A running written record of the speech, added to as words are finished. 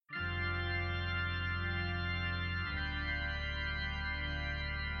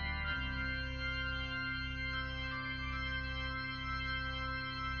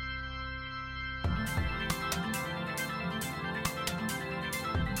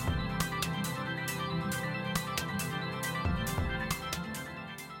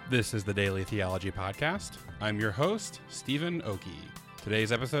This is the Daily Theology Podcast. I'm your host, Stephen Oakey.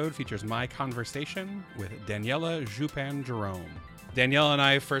 Today's episode features my conversation with Daniella Zsupan-Jerome. Daniella and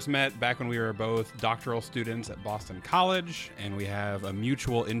I first met back when we were both doctoral students at Boston College, and we have a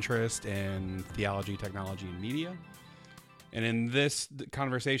mutual interest in theology, technology, and media. And in this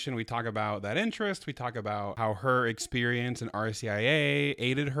conversation, we talk about that interest. We talk about how her experience in RCIA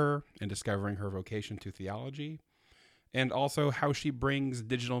aided her in discovering her vocation to theology, and also how she brings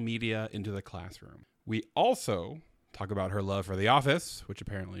digital media into the classroom. We also talk about her love for The Office, which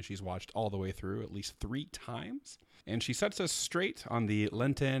apparently she's watched all the way through at least 3 times. And she sets us straight on the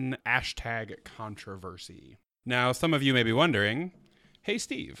Lenten hashtag controversy. Now, some of you may be wondering, hey,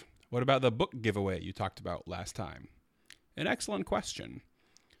 Steve, what about the book giveaway you talked about last time? An excellent question.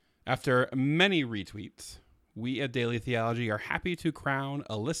 After many retweets, we at Daily Theology are happy to crown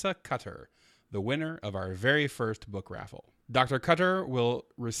Alyssa Cutter the winner of our very first book raffle. Dr. Cutter will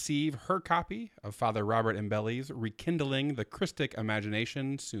receive her copy of Father Robert Imbelli's Rekindling the Christic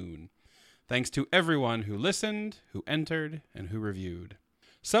Imagination soon. Thanks to everyone who listened, who entered, and who reviewed.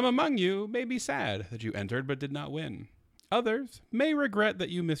 Some among you may be sad that you entered but did not win. Others may regret that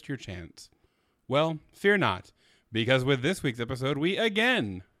you missed your chance. Well, fear not, because with this week's episode, we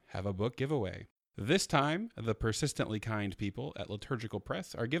again have a book giveaway. This time, the persistently kind people at Liturgical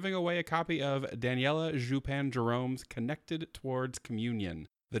Press are giving away a copy of Daniella Zsupan-Jerome's Connected Towards Communion,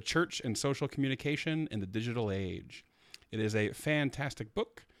 The Church and Social Communication in the Digital Age. It is a fantastic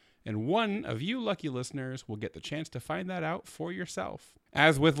book, and one of you lucky listeners will get the chance to find that out for yourself.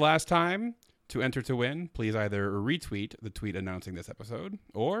 As with last time, to enter to win, please either retweet the tweet announcing this episode,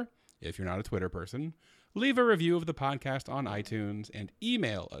 or, if you're not a Twitter person, leave a review of the podcast on iTunes and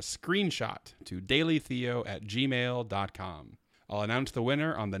email a screenshot to dailytheo@gmail.com. I'll announce the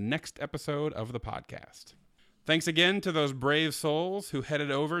winner on the next episode of the podcast. Thanks again to those brave souls who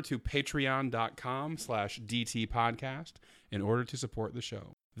headed over to patreon.com/DTpodcast in order to support the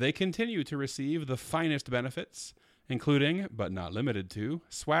show. They continue to receive the finest benefits, including, but not limited to,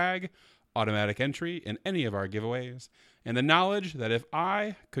 swag, automatic entry in any of our giveaways, and the knowledge that if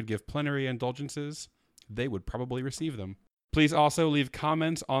I could give plenary indulgences, they would probably receive them. Please also leave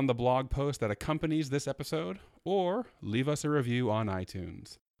comments on the blog post that accompanies this episode, or leave us a review on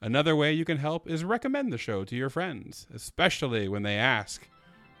iTunes. Another way you can help is recommend the show to your friends, especially when they ask,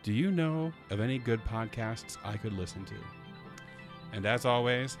 do you know of any good podcasts I could listen to? And as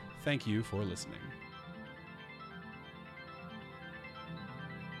always, thank you for listening.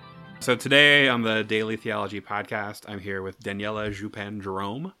 So today on the Daily Theology Podcast, I'm here with Daniella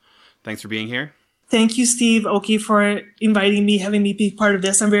Zsupan-Jerome. Thanks for being here. Thank you, Steve Oakey, for inviting me, having me be part of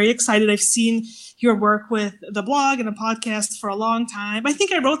this. I'm very excited. I've seen your work with the blog and the podcast for a long time. I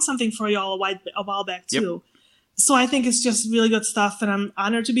think I wrote something for you all a while back, too. Yep. So I think it's just really good stuff, and I'm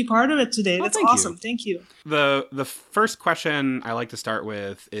honored to be part of it today. That's awesome. Thank you. The first question I like to start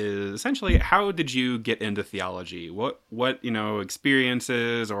with is essentially, how did you get into theology? What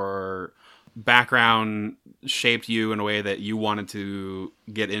experiences or background shaped you in a way that you wanted to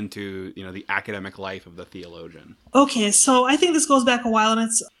get into, the academic life of the theologian? Okay, so I think this goes back a while,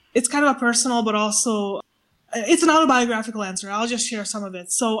 and it's kind of a personal, but also it's an autobiographical answer. I'll just share some of it.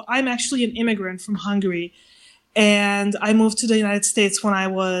 So I'm actually an immigrant from Hungary, and I moved to the United States when I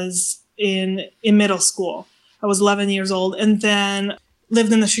was in middle school. I was 11 years old, and then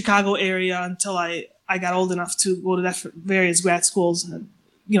lived in the Chicago area until I got old enough to go to various grad schools and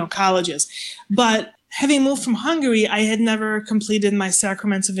colleges. But having moved from Hungary, I had never completed my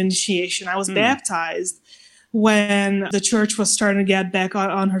sacraments of initiation. I was baptized when the church was starting to get back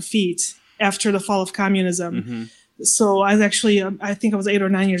on her feet after the fall of communism. Mm-hmm. So I was actually, I think I was 8 or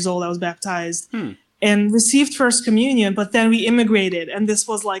 9 years old, I was baptized and received First Communion, but then we immigrated. And this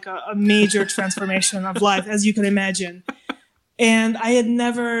was like a major transformation of life, as you can imagine. And I had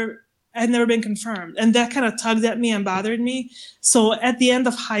never been confirmed. And that kind of tugged at me and bothered me. So at the end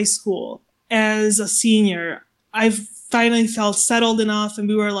of high school, as a senior, I finally felt settled enough, and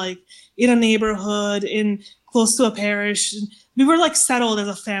we were like in a neighborhood, close to a parish. We were like settled as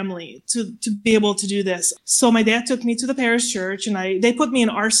a family to be able to do this. So my dad took me to the parish church, and they put me in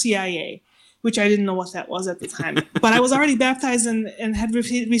RCIA, which I didn't know what that was at the time. But I was already baptized and had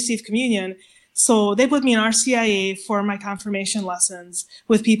received communion. So they put me in RCIA for my confirmation lessons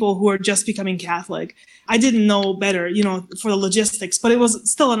with people who are just becoming Catholic. I didn't know better, for the logistics, but it was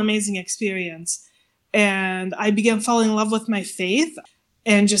still an amazing experience. And I began falling in love with my faith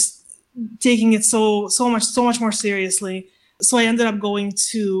and just taking it so much more seriously. So I ended up going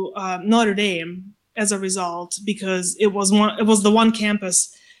to Notre Dame as a result, because it was the one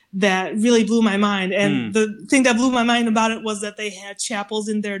campus that really blew my mind. And the thing that blew my mind about it was that they had chapels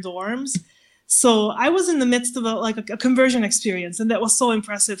in their dorms. So I was in the midst of a conversion experience, and that was so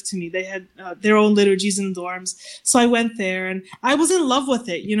impressive to me. They had their own liturgies in dorms. So I went there, and I was in love with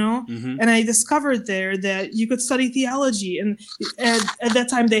it, and I discovered there that you could study theology. And at that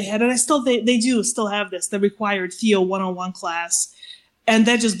time they had, and they do still have this, the required Theo 101 class. And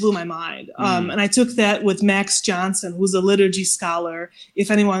that just blew my mind. And I took that with Max Johnson, who's a liturgy scholar, if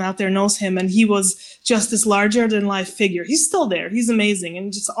anyone out there knows him. And he was just this larger than life figure. He's still there. He's amazing.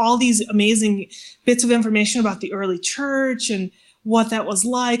 And just all these amazing bits of information about the early church and what that was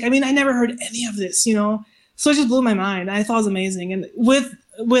like. I mean, I never heard any of this, So it just blew my mind. I thought it was amazing. And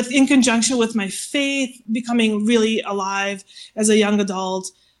in conjunction with my faith becoming really alive as a young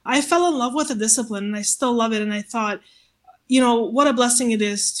adult, I fell in love with the discipline, and I still love it. And I thought, what a blessing it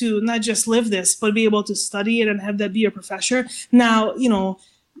is to not just live this, but be able to study it and have that be your professor. Now,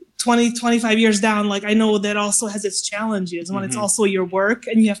 20, 25 years down, like, I know that also has its challenges when it's also your work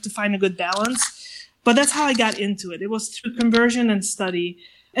and you have to find a good balance. But that's how I got into it. It was through conversion and study.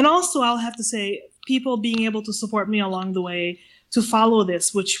 And also, I'll have to say, people being able to support me along the way to follow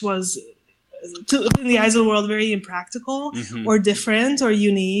this, which was, in the eyes of the world, very impractical or different or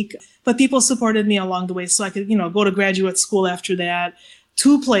unique. But people supported me along the way, so I could, go to graduate school after that,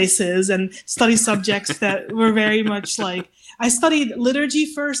 2 places, and study subjects that were very much like, I studied liturgy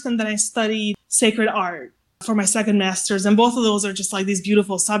first, and then I studied sacred art for my second master's. And both of those are just like these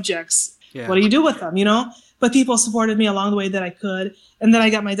beautiful subjects. Yeah. What do you do with them, But people supported me along the way that I could. And then I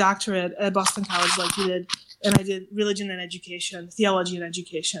got my doctorate at Boston College like you did. And I did religion and education, theology and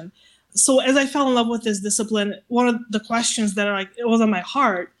education. So as I fell in love with this discipline, one of the questions that it was on my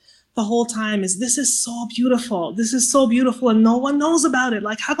heart the whole time is, this is so beautiful. This is so beautiful, and no one knows about it.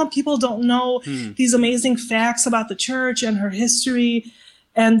 Like, how come people don't know these amazing facts about the church and her history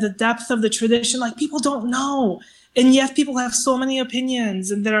and the depth of the tradition? Like, people don't know. And yet people have so many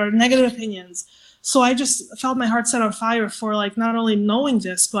opinions, and there are negative opinions. So I just felt my heart set on fire for not only knowing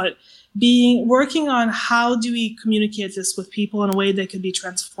this, but working on how do we communicate this with people in a way that could be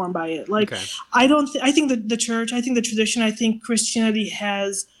transformed by it. I think that the church, I think the tradition, I think Christianity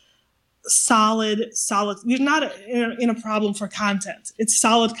has solid, we're not in a problem for content. It's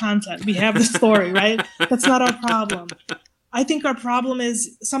solid content. We have the story, right? That's not our problem. I think our problem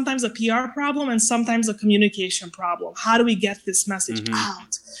is sometimes a PR problem and sometimes a communication problem. How do we get this message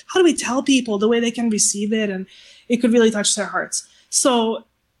out? How do we tell people the way they can receive it? And it could really touch their hearts. So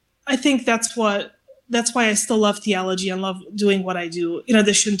I think that's why I still love theology and love doing what I do, in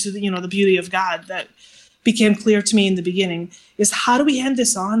addition to the beauty of God that became clear to me in the beginning, is how do we hand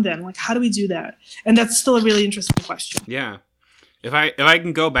this on then? Like, how do we do that? And that's still a really interesting question. Yeah. If I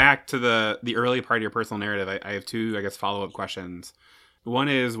can go back to the early part of your personal narrative, I have 2, I guess, follow-up questions. One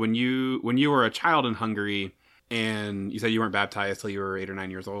is, when you were a child in Hungary, and you said you weren't baptized till you were 8 or 9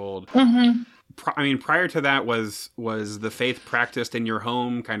 years old. Prior to that, was the faith practiced in your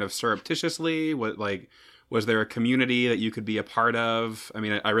home kind of surreptitiously? Was there a community that you could be a part of?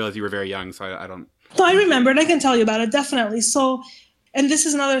 I realize you were very young, so I don't... No, I remember, and I can tell you about it, definitely. So, and this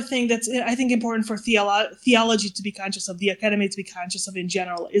is another thing that's, I think, important for theology to be conscious of, the academy to be conscious of in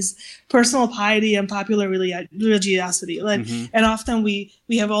general, is personal piety and popular religiosity. And often we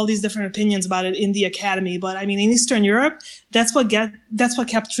have all these different opinions about it in the academy, but in Eastern Europe, that's what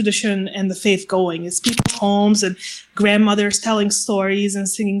kept tradition and the faith going. It's people's homes and grandmothers telling stories and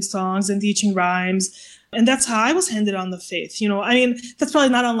singing songs and teaching rhymes. And that's how I was handed on the faith. That's probably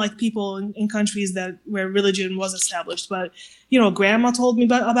not unlike people in countries where religion was established. But, grandma told me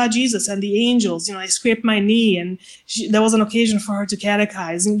about Jesus and the angels. I scraped my knee, and there was an occasion for her to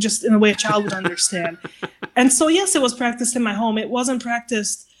catechize, and just in a way a child would understand. And so, yes, it was practiced in my home. It wasn't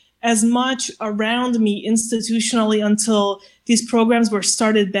practiced as much around me institutionally until these programs were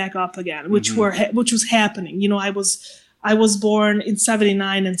started back up again, which was happening. I was born in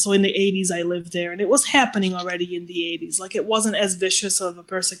 79, and so in the 80s I lived there, and it was happening already in the 80s. Like, it wasn't as vicious of a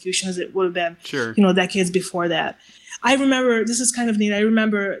persecution as it would have been, decades before that. I remember, this is kind of neat, I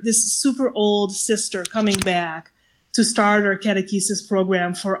remember this super old sister coming back to start our catechesis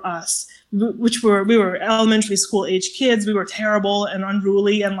program for us, which we were elementary school age kids. We were terrible and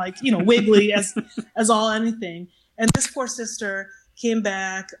unruly and wiggly as all anything. And this poor sister came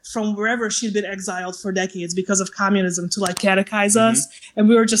back from wherever she'd been exiled for decades because of communism to catechize us, and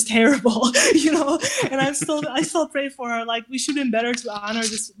we were just terrible, and I still pray for her. We should have been better to honor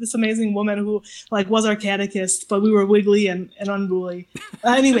this amazing woman who was our catechist, but we were wiggly and unruly.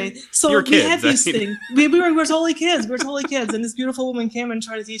 Anyway, so we had these things. We were totally kids. And this beautiful woman came and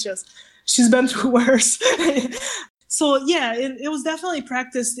tried to teach us. She's been through worse. So yeah, it was definitely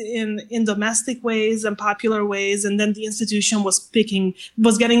practiced in domestic ways and popular ways, and then the institution was getting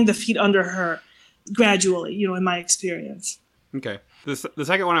the feet under her gradually, in my experience. Okay. The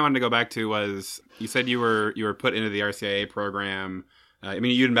second one I wanted to go back to was, you said you were put into the RCIA program. I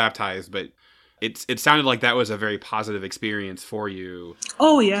mean, you'd been baptized, but it sounded like that was a very positive experience for you.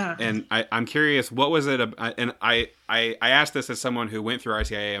 Oh yeah. And I'm curious, what was it? And I asked this as someone who went through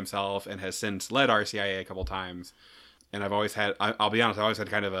RCIA himself and has since led RCIA a couple times. And I've always had, I'll be honest, I always had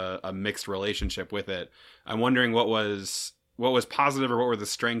kind of a mixed relationship with it. I'm wondering what was positive, or what were the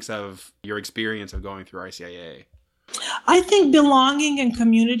strengths of your experience of going through RCIA? I think belonging and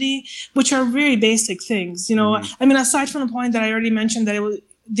community, which are very basic things, I mean, aside from the point that I already mentioned, that it was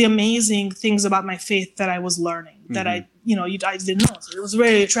the amazing things about my faith that I was learning, that I didn't know. So it was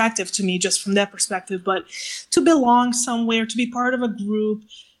very attractive to me just from that perspective. But to belong somewhere, to be part of a group,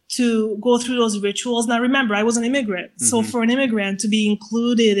 to go through those rituals. Now, remember, I was an immigrant. So for an immigrant to be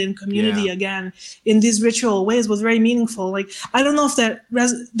included in community again in these ritual ways was very meaningful. Like, I don't know if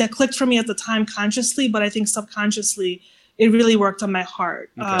that clicked for me at the time consciously, but I think subconsciously it really worked on my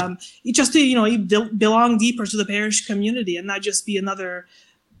heart. Okay. Just to, you belong deeper to the parish community and not just be another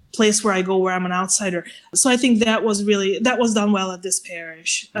place where I go where I'm an outsider. So I think that was done well at this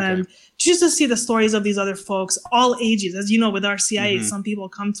parish. Okay. Just to see the stories of these other folks, all ages, as you know, with RCIA, some people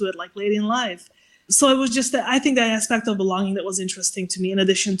come to it like late in life. So it was just I think that aspect of belonging that was interesting to me, in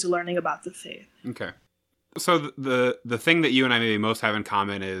addition to learning about the faith. Okay. So the thing that you and I maybe most have in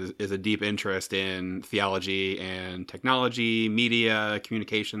common is a deep interest in theology and technology, media,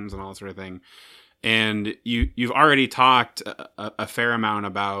 communications, and all that sort of thing. And you've already talked a fair amount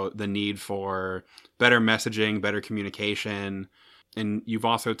about the need for better messaging, better communication. And you've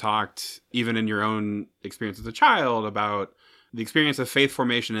also talked, even in your own experience as a child, about the experience of faith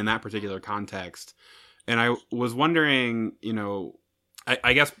formation in that particular context. And I was wondering,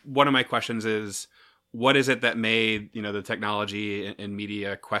 I guess one of my questions is, what is it that made, the technology and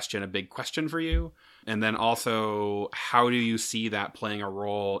media question a big question for you? And then also, how do you see that playing a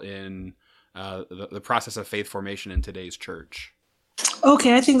role in the process of faith formation in today's church?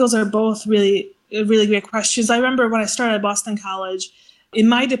 Okay, I think those are both really great questions. I remember when I started at Boston College, in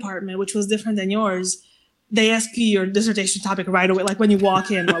my department, which was different than yours, they ask you your dissertation topic right away, like when you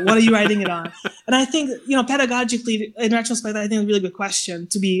walk in, what are you writing it on? And I think, pedagogically, in retrospect, I think it's a really good question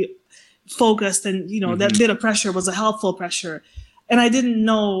to be focused, and, that bit of pressure was a helpful pressure. And I didn't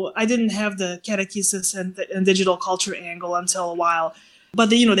have the catechesis and digital culture angle until a while. But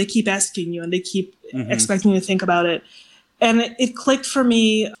they keep asking you, and they keep expecting you to think about it. And it clicked for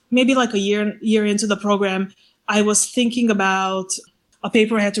me maybe like a year into the program. I was thinking about a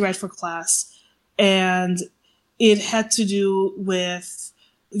paper I had to write for class, and it had to do with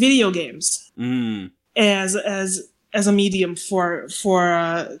video games as a medium for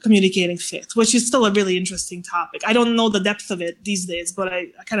communicating faith, which is still a really interesting topic. I don't know the depth of it these days, but I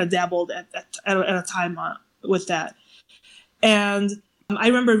kind of dabbled at a time with that. And I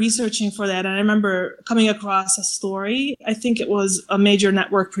remember researching for that, and I remember coming across a story. I think it was a major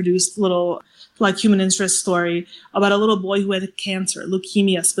network produced little human interest story about a little boy who had cancer,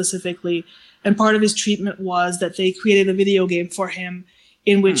 leukemia specifically. And part of his treatment was that they created a video game for him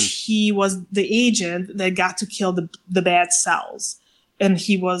in which he was the agent that got to kill the bad cells. And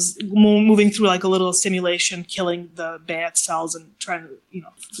he was moving through like a little simulation, killing the bad cells and trying to,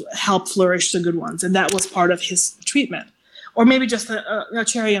 help flourish the good ones. And that was part of his treatment. Or maybe just a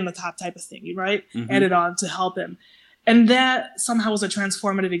cherry on the top type of thing, right? Added on to help him. And that somehow was a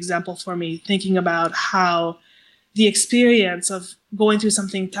transformative example for me, thinking about how the experience of going through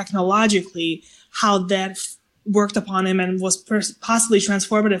something technologically, how that worked upon him and was possibly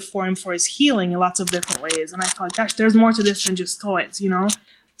transformative for him for his healing in lots of different ways. And I thought, gosh, there's more to this than just toys,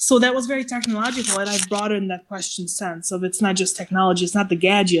 So that was very technological, and I've broadened that question sense of it's not just technology, it's not the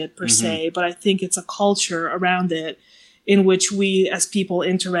gadget per se, but I think it's a culture around it in which we as people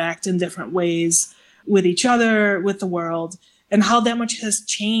interact in different ways with each other, with the world, and how that much has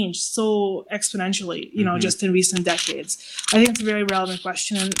changed so exponentially, just in recent decades. I think it's a very relevant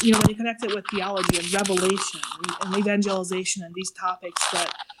question. And, when you connect it with theology and revelation and evangelization and these topics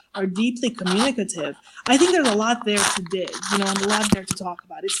that are deeply communicative, I think there's a lot there to dig, and a lot there to talk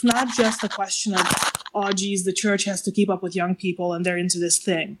about. It's not just a question of, oh, geez, the church has to keep up with young people and they're into this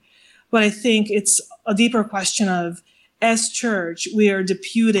thing. But I think it's a deeper question of, as church, we are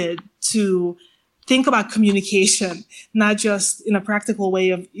deputed to think about communication, not just in a practical way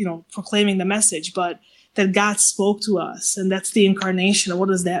of, proclaiming the message, but that God spoke to us, and that's the incarnation. What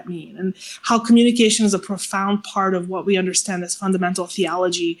does that mean? And how communication is a profound part of what we understand as fundamental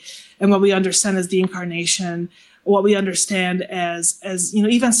theology and what we understand as the incarnation, what we understand as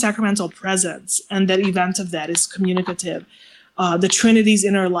even sacramental presence, and that event of that is communicative. The Trinity's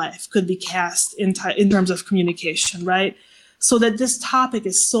inner life could be cast in terms of communication, right? So that this topic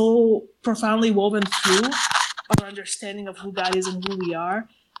is so profoundly woven through our understanding of who God is and who we are,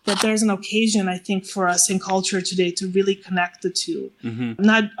 that there's an occasion, I think, for us in culture today to really connect the two. Mm-hmm.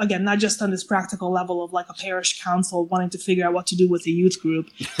 Not just on this practical level of like a parish council wanting to figure out what to do with the youth group,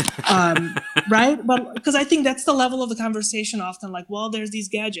 right? But because I think that's the level of the conversation often, like, well, there's these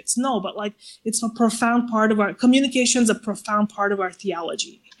gadgets. No, but like it's a profound part of our communication, is a profound part of our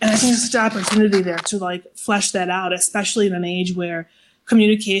theology. And I think there's such an opportunity there to like flesh that out, especially in an age where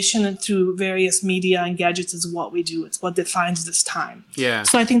communication through various media and gadgets is what we do. It's what defines this time. Yeah.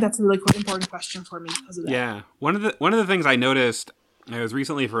 So I think that's a really important question for me because of that. Yeah. One of the things I noticed, I was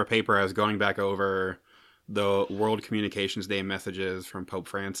recently for a paper, I was going back over the World Communications Day messages from Pope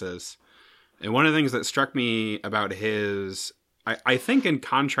Francis. And one of the things that struck me about his, I think in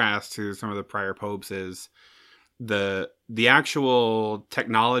contrast to some of the prior popes, is the actual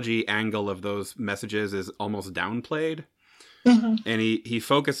technology angle of those messages is almost downplayed. Mm-hmm. And he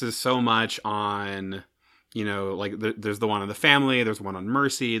focuses so much on, like there's the one on the family, there's one on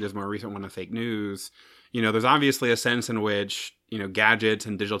mercy, there's a more recent one on fake news. There's obviously a sense in which, gadgets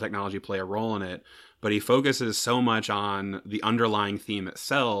and digital technology play a role in it, but he focuses so much on the underlying theme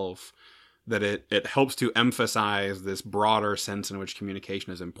itself that it helps to emphasize this broader sense in which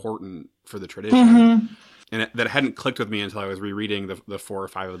communication is important for the tradition. Mm-hmm. And that hadn't clicked with me until I was rereading the 4 or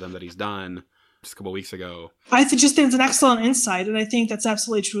 5 of them that he's done just a couple of weeks ago. I just think it's an excellent insight, and I think that's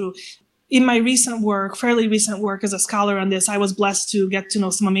absolutely true. In my fairly recent work as a scholar on this, I was blessed to get to know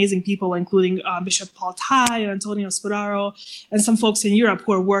some amazing people, including Bishop Paul Tai and Antonio Spadaro, and some folks in Europe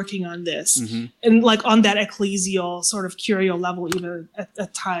who are working on this, mm-hmm. and like on that ecclesial sort of curial level even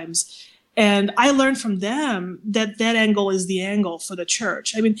at times. And I learned from them that angle is the angle for the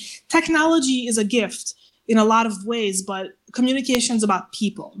church. I mean, technology is a gift in a lot of ways, but communication is about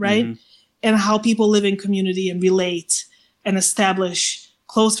people, right? Mm-hmm. And how people live in community and relate and establish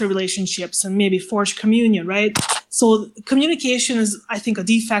closer relationships and maybe forge communion, right? So communication is, I think, a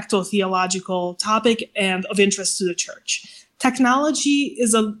de facto theological topic and of interest to the church. Technology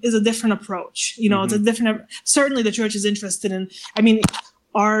is a different approach. Mm-hmm. It's a different, certainly the church is interested in,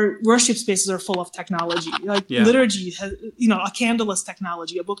 our worship spaces are full of technology. Liturgy has, a candle is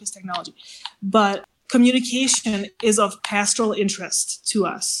technology, a book is technology. But communication is of pastoral interest to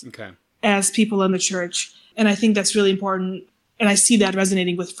us. Okay. As people in the church. And I think that's really important. And I see that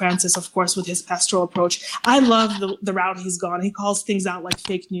resonating with Francis, of course, with his pastoral approach. I love the route he's gone. He calls things out like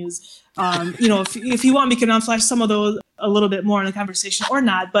fake news. If you want, we can unflash some of those a little bit more in the conversation or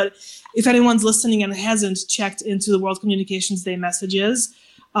not. But if anyone's listening and hasn't checked into the World Communications Day messages,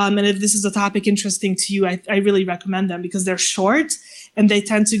 and if this is a topic interesting to you, I really recommend them because they're short and they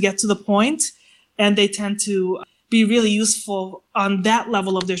tend to get to the point and they tend to be really useful on that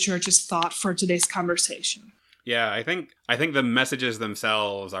level of their church's thought for today's conversation. Yeah, I think the messages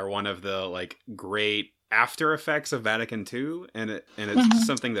themselves are one of the great after effects of Vatican II, and it's mm-hmm.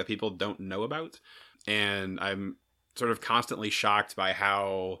 something that people don't know about. And I'm sort of constantly shocked by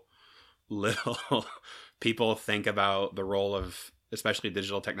how little people think about the role of especially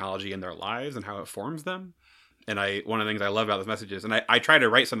digital technology in their lives and how it forms them. And one of the things I love about those messages, and I try to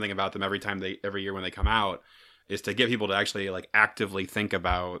write something about them every year when they come out, is to get people to actually actively think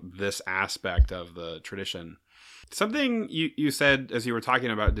about this aspect of the tradition. Something you said as you were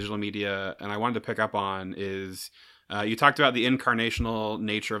talking about digital media, and I wanted to pick up on, is you talked about the incarnational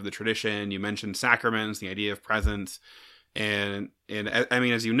nature of the tradition. You mentioned sacraments, the idea of presence. And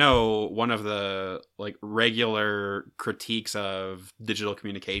as you know, one of the regular critiques of digital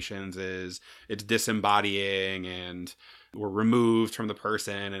communications is it's disembodying and we're removed from the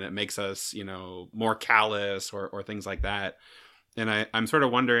person and it makes us, more callous or things like that. And I'm sort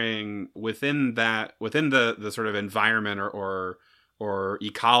of wondering within the sort of environment or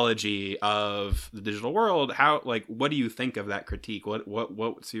ecology of the digital world, how, what do you think of that critique?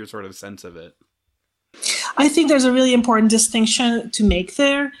 What's your sort of sense of it? I think there's a really important distinction to make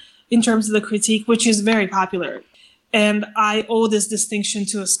there in terms of the critique, which is very popular. And I owe this distinction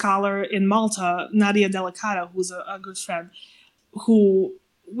to a scholar in Malta, Nadia Delicata, who's a good friend, who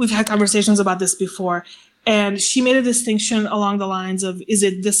we've had conversations about this before. And she made a distinction along the lines of, is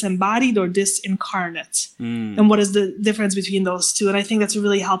it disembodied or disincarnate? And what is the difference between those two? And I think that's a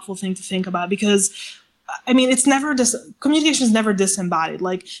really helpful thing to think about because, it's never communication is never disembodied.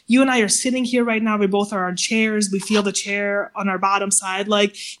 You and I are sitting here right now. We both are on chairs. We feel the chair on our bottom side.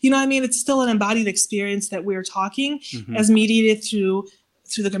 It's still an embodied experience that we're talking mm-hmm. as mediated through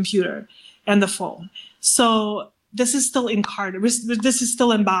the computer and the phone. So this is still incarnate. This is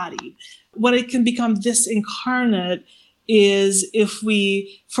still embodied. What it can become disincarnate is if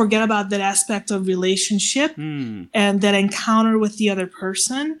we forget about that aspect of relationship and that encounter with the other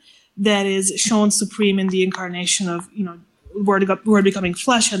person that is shown supreme in the incarnation of, word becoming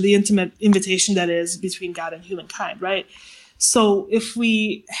flesh and the intimate invitation that is between God and humankind, right? So if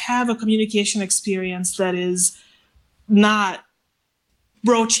we have a communication experience that is not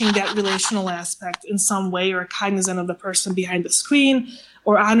broaching that relational aspect in some way, or cognizant of the person behind the screen,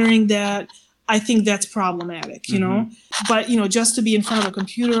 or honoring that, I think that's problematic, But, just to be in front of a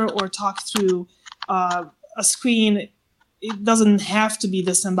computer or talk through a screen, it doesn't have to be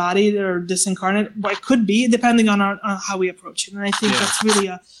disembodied or disincarnate. But it could be, depending on how we approach it. And I think that's really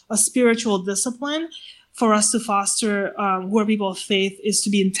a spiritual discipline for us to foster, who are people of faith, is to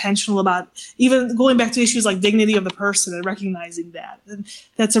be intentional about even going back to issues like dignity of the person and recognizing that. And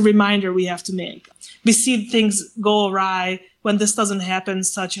that's a reminder we have to make. We see things go awry when this doesn't happen,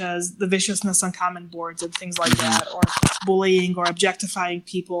 such as the viciousness on common boards and things like that, or bullying or objectifying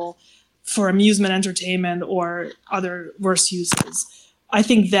people for amusement, entertainment, or other worse uses. I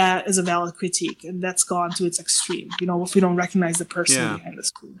think that is a valid critique, and that's gone to its extreme, if we don't recognize the person behind the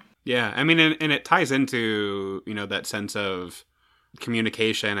screen. Yeah, I mean, and it ties into, that sense of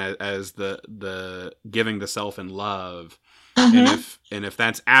communication as the giving the self in love. And if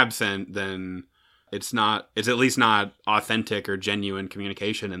that's absent, then it's at least not authentic or genuine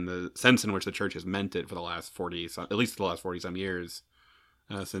communication in the sense in which the church has meant it for the last 40 some years.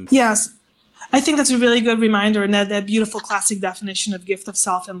 Yes, I think that's a really good reminder, and that beautiful classic definition of gift of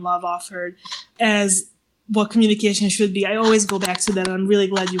self and love offered as what communication should be. I always go back to that, and I'm really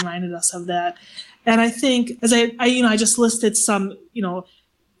glad you reminded us of that. And I think, as I just listed some,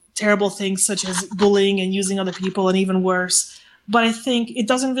 terrible things such as bullying and using other people, and even worse. But I think it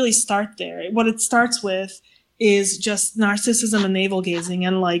doesn't really start there. What it starts with is just narcissism and navel gazing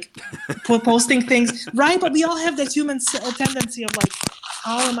and posting things, right? But we all have that human tendency of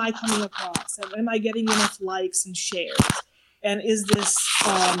how am I coming across? And am I getting enough likes and shares? And is this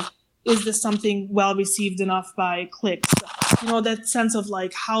something well received enough by clicks? That sense of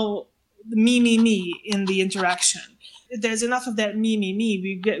how me in the interaction. If there's enough of that me,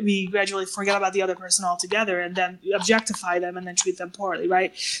 we gradually forget about the other person altogether, and then objectify them and then treat them poorly,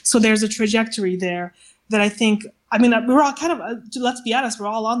 right? So there's a trajectory there that I think, we're all kind of, let's be honest, we're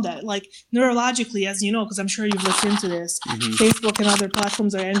all on that. Neurologically, as you know, because I'm sure you've looked into this, Facebook and other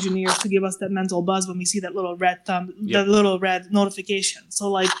platforms are engineered to give us that mental buzz when we see that little red thumb, the little red notification.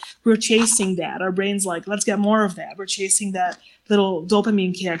 So we're chasing that. Our brain's let's get more of that. We're chasing that little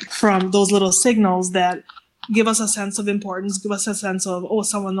dopamine kick from those little signals that give us a sense of importance, give us a sense of, oh,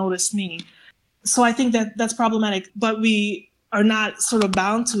 someone noticed me. So I think that's problematic, but we are not sort of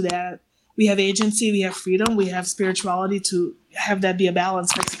bound to that. We have agency, we have freedom, we have spirituality to have that be a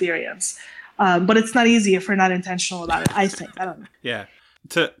balanced experience. But it's not easy if we're not intentional about it, I think. I don't know. Yeah.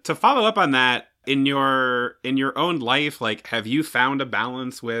 To follow up on that, in your own life, have you found a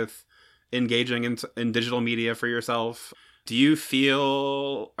balance with engaging in digital media for yourself? Do you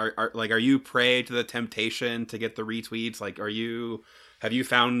feel are you prey to the temptation to get the retweets? Have you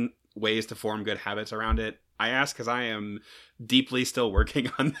found ways to form good habits around it? I ask because I am deeply still working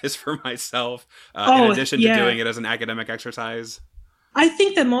on this for myself, in addition to doing it as an academic exercise. I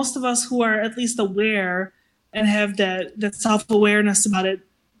think that most of us who are at least aware and have that self-awareness about it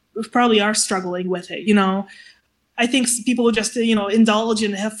probably are struggling with it. I think people who just, indulge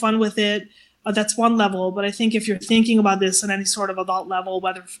and have fun with it, that's one level. But I think if you're thinking about this on any sort of adult level,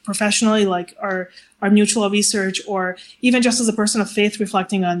 whether professionally, our mutual research, or even just as a person of faith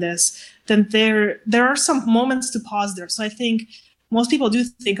reflecting on this, then there are some moments to pause there. So I think most people do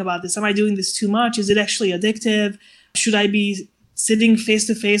think about this. Am I doing this too much? Is it actually addictive? Should I be sitting face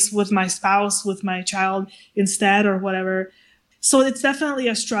to face with my spouse, with my child instead, or whatever? So it's definitely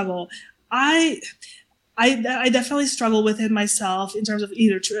a struggle. I definitely struggle with it myself in terms of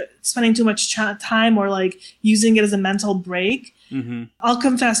either spending too much time or using it as a mental break. Mm-hmm. I'll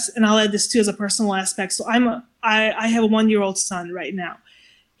confess, and I'll add this too as a personal aspect. So I have a 1-year-old son right now.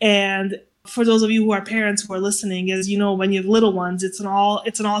 And for those of you who are parents who are listening, as you know, when you have little ones, it's an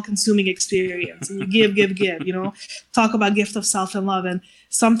all-consuming experience. And you give, talk about gift of self and love. And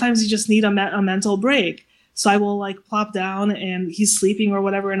sometimes you just need a mental break. So I will plop down and he's sleeping or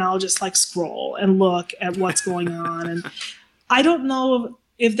whatever, and I'll just scroll and look at what's going on. And I don't know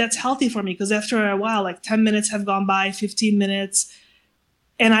if that's healthy for me, because after a while, 10 minutes have gone by, 15 minutes,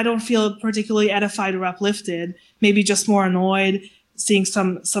 and I don't feel particularly edified or uplifted, maybe just more annoyed, seeing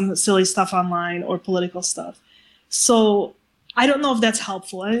some silly stuff online or political stuff. So I don't know if that's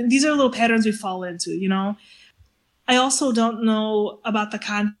helpful. And these are little patterns we fall into, I also don't know about the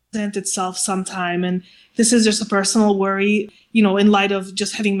content itself sometime. And this is just a personal worry, in light of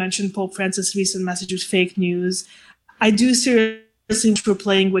just having mentioned Pope Francis' recent message with fake news. I do seriously we're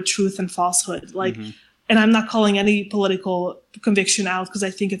playing with truth and falsehood. And I'm not calling any political conviction out because I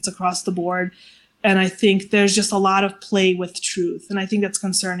think it's across the board. And I think there's just a lot of play with truth. And I think that's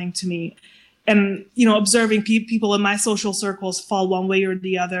concerning to me. And, observing people in my social circles fall one way or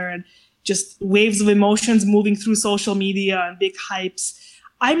the other, and just waves of emotions moving through social media and big hypes.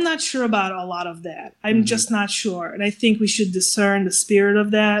 I'm not sure about a lot of that. I'm just not sure. And I think we should discern the spirit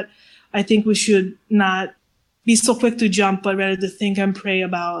of that. I think we should not be so quick to jump, but rather to think and pray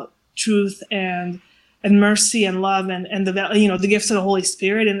about truth and mercy and love and the gifts of the Holy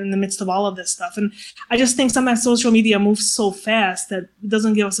Spirit in the midst of all of this stuff. And I just think sometimes social media moves so fast that it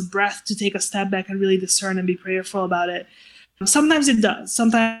doesn't give us a breath to take a step back and really discern and be prayerful about it. Sometimes it does.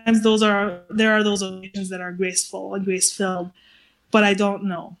 Sometimes there are those occasions that are graceful and grace-filled, but I don't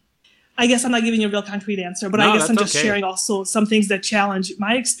know. I guess I'm not giving you a real concrete answer, but I guess I'm just sharing also some things that challenge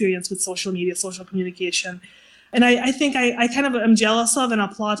my experience with social media, social communication. And I think I kind of am jealous of and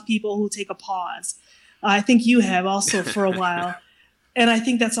applaud people who take a pause. I think you have also for a while. And I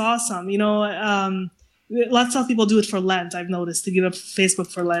think that's awesome. Lots of people do it for Lent, I've noticed, to give up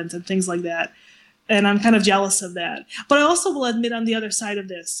Facebook for Lent and things like that. And I'm kind of jealous of that. But I also will admit on the other side of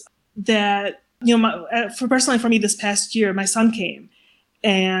this that, personally for me this past year, my son came.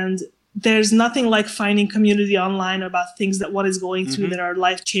 And there's nothing like finding community online about things that one is going through that are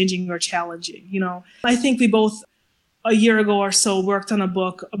life-changing or challenging. I think we both a year ago or so worked on a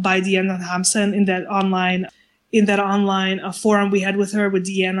book by Deanna Thompson in that online forum we had with her, with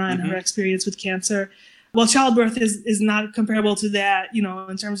Deanna and her experience with cancer. Well, childbirth is not comparable to that,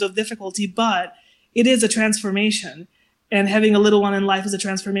 in terms of difficulty, but it is a transformation, and having a little one in life is a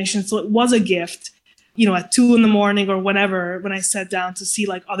transformation. So it was a gift, at 2 a.m. or whenever, when I sat down to see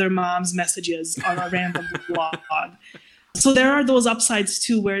like other moms' messages on a random blog. So there are those upsides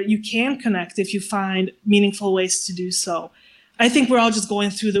too, where you can connect if you find meaningful ways to do so. I think we're all just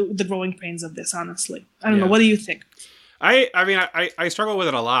going through the growing pains of this, honestly. I don't know. What do you think? I struggle with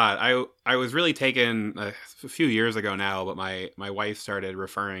it a lot. I was really taken a few years ago now, but my wife started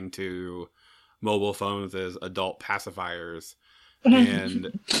referring to mobile phones as adult pacifiers.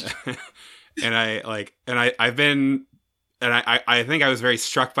 And I think I was very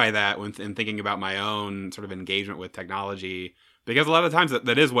struck by that in thinking about my own sort of engagement with technology, because a lot of times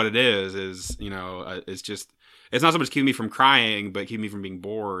that is what it is it's not so much keeping me from crying, but keeping me from being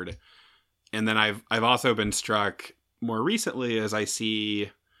bored. And then I've also been struck more recently as I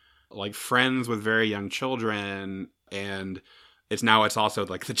see like friends with very young children, and it's also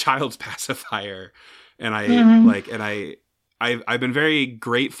like the child's pacifier. And I've been very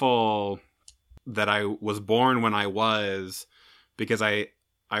grateful that I was born when I was, because I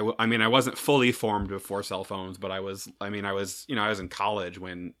wasn't fully formed before cell phones, but I was in college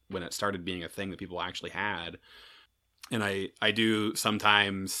when it started being a thing that people actually had. And I do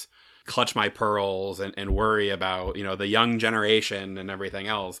sometimes clutch my pearls and worry about, the young generation and everything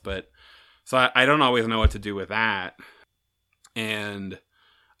else. But so I don't always know what to do with that. And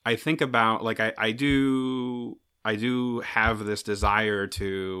I think about I do have this desire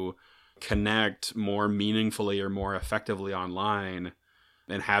to connect more meaningfully or more effectively online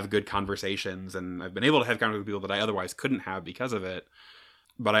and have good conversations. And I've been able to have conversations with people that I otherwise couldn't have because of it.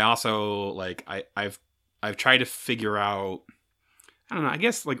 But I also I've tried to figure out, I don't know, I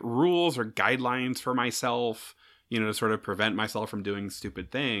guess rules or guidelines for myself, to sort of prevent myself from doing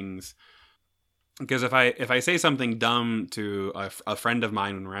stupid things. Because if I say something dumb to a friend of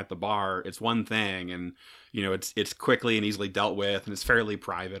mine when we're at the bar, it's one thing, and it's quickly and easily dealt with, and it's fairly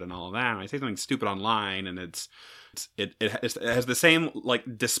private and all of that. And I say something stupid online, and it has the same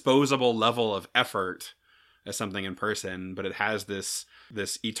disposable level of effort as something in person, but it has this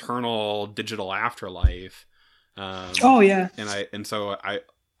eternal digital afterlife. Ideally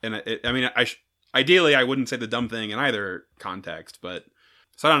I wouldn't say the dumb thing in either context, but.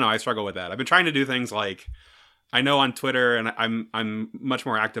 So I don't know. I struggle with that. I've been trying to do things I know on Twitter, and I'm much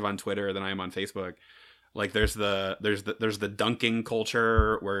more active on Twitter than I am on Facebook. There's the dunking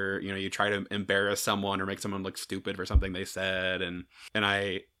culture where you try to embarrass someone or make someone look stupid for something they said, and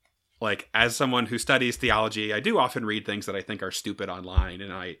I as someone who studies theology, I do often read things that I think are stupid online,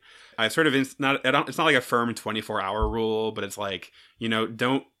 and I sort of it's not like a firm 24-hour rule, but it's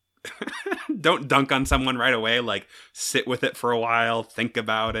don't dunk on someone right away. Sit with it for a while, think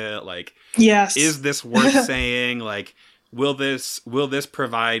about it. Yes, is this worth saying? Will this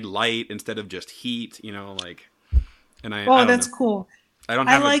provide light instead of just heat? And I don't that's know. cool. I don't.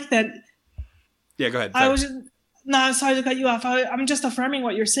 I like that. Yeah, go ahead. I No, I'm sorry to cut you off. I'm just affirming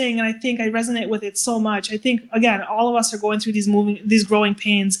what you're saying, and I think I resonate with it so much. I think, again, all of us are going through these growing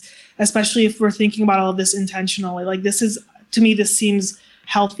pains, especially if we're thinking about all of this intentionally. Like, this is, to me, this seems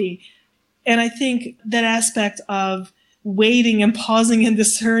healthy. And I think that aspect of waiting and pausing and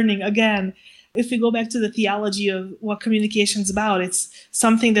discerning, again, if we go back to the theology of what communication is about, it's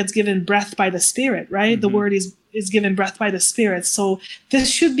something that's given breath by the Spirit, right? The word is given breath by the Spirit. So this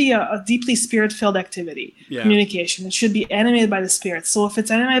should be a deeply Spirit-filled activity, communication. It should be animated by the Spirit. So if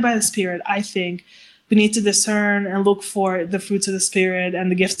it's animated by the Spirit, I think we need to discern and look for the fruits of the Spirit and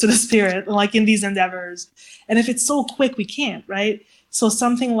the gifts of the Spirit, like in these endeavors. And if it's so quick, we can't, right? So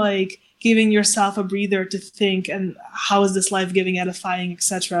something like giving yourself a breather to think, and how is this life-giving, edifying,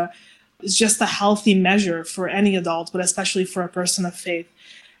 etc., is just a healthy measure for any adult, but especially for a person of faith.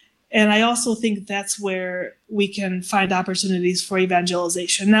 And I also think that's where we can find opportunities for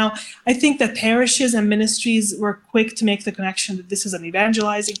evangelization. Now, I think that parishes and ministries were quick to make the connection that this is an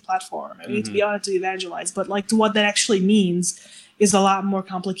evangelizing platform. We need to be on it to evangelize, but like, to what that actually means is a lot more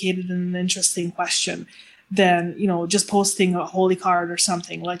complicated and an interesting question than, just posting a holy card or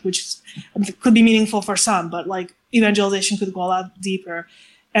something, like, which could be meaningful for some, but like evangelization could go a lot deeper.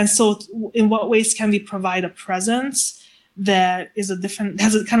 And so in what ways can we provide a presence that has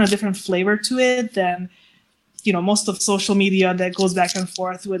a kind of different flavor to it than, most of social media that goes back and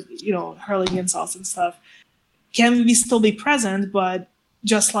forth with, hurling insults and stuff? Can we still be present, but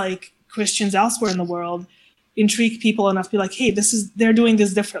just like Christians elsewhere in the world, intrigue people enough to be like, hey, they're doing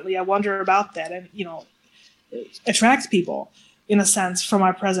this differently. I wonder about that. And, attract people in a sense from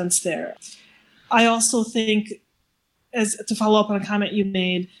our presence there. I also think, as to follow up on a comment you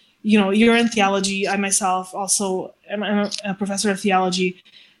made, you're in theology. I myself also am a professor of theology.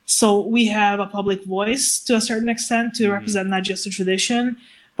 So we have a public voice to a certain extent to represent not just the tradition,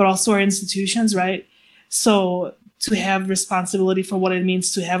 but also our institutions, right? So to have responsibility for what it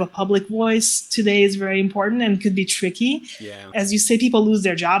means to have a public voice today is very important and could be tricky. Yeah. As you say, people lose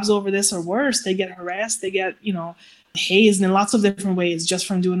their jobs over this, or worse, they get harassed, they get, hazed in lots of different ways just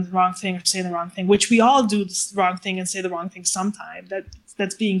from doing the wrong thing or saying the wrong thing, which we all do the wrong thing and say the wrong thing sometime.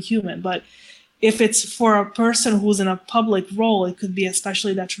 That's being human. But if it's for a person who's in a public role, it could be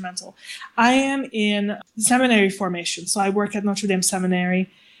especially detrimental. I am in seminary formation. So I work at Notre Dame Seminary,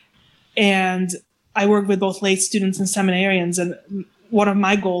 and I work with both lay students and seminarians. And one of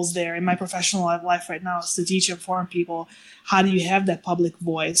my goals there in my professional life right now is to teach and inform people, how do you have that public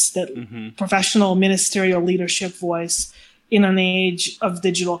voice, that professional ministerial leadership voice in an age of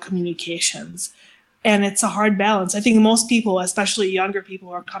digital communications? And it's a hard balance. I think most people, especially younger people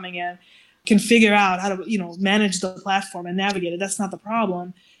who are coming in, can figure out how to, manage the platform and navigate it. That's not the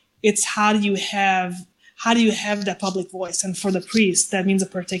problem. It's how do you have that public voice? And for the priest, that means a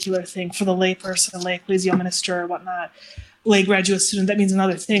particular thing. For the lay person, lay ecclesial minister or whatnot, lay graduate student, that means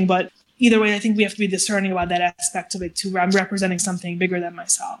another thing. But either way, I think we have to be discerning about that aspect of it too, where I'm representing something bigger than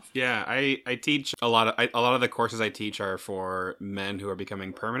myself. Yeah, I teach a lot of the courses I teach are for men who are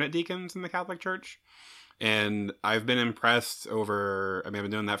becoming permanent deacons in the Catholic Church. And I've been impressed I've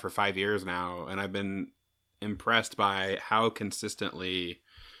been doing that for 5 years now, and I've been impressed by how consistently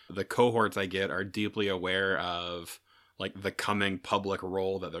the cohorts I get are deeply aware of like the coming public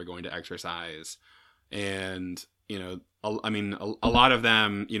role that they're going to exercise. And, a lot of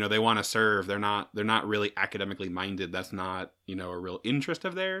them, they want to serve. They're not really academically minded. That's not, a real interest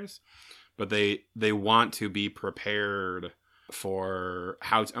of theirs, but they want to be prepared for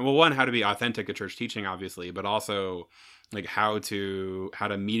how to be authentic to church teaching, obviously, but also like how to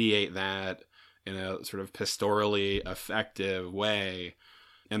mediate that in a sort of pastorally effective way.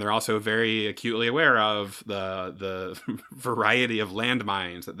 And they're also very acutely aware of the variety of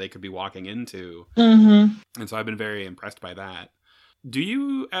landmines that they could be walking into. And so I've been very impressed by that. Do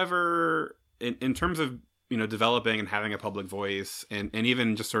you ever, in terms of, developing and having a public voice, and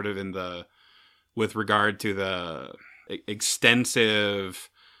even just sort of with regard to the extensive,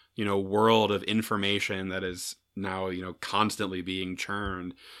 world of information that is now, constantly being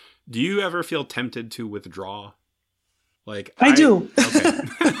churned, do you ever feel tempted to withdraw? Like I do. Okay.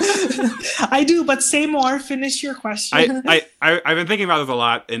 I do, but say more. Finish your question. I've been thinking about this a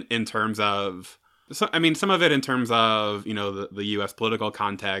lot in terms of, some of it in terms of, the U.S. political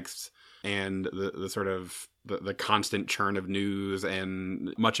context and the sort of the constant churn of news,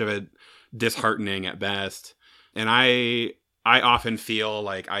 and much of it disheartening at best. And I often feel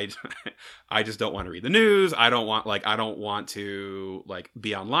like I just don't want to read the news. I don't want to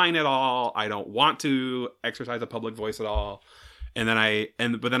be online at all. I don't want to exercise a public voice at all. But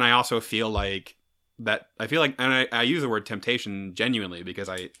then I also feel like that, and I use the word temptation genuinely, because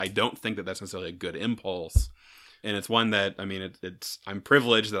I don't think that that's necessarily a good impulse. And it's one that, I mean, it's I'm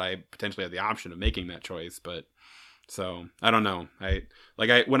privileged that I potentially have the option of making that choice, but so I don't know.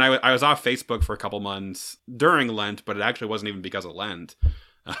 When I was off Facebook for a couple months during Lent, but it actually wasn't even because of Lent,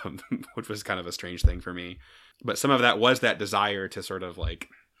 which was kind of a strange thing for me. But some of that was that desire to sort of like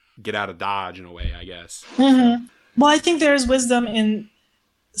get out of Dodge in a way, I guess. Mm-hmm. Well, I think there's wisdom in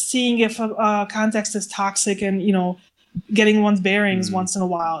seeing if a context is toxic and, getting one's bearings once in a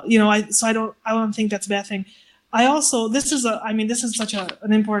while. I don't think that's a bad thing. I also, this is such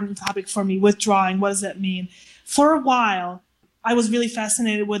an important topic for me, withdrawing. What does that mean? For a while, I was really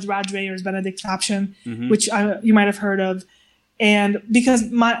fascinated with Rod Dreher's Benedictine, which you might have heard of. And because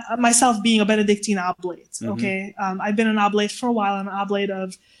myself being a Benedictine oblate, okay, I've been an oblate for a while, an oblate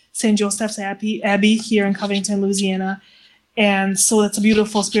of St. Joseph's Abbey here in Covington, Louisiana. And so that's a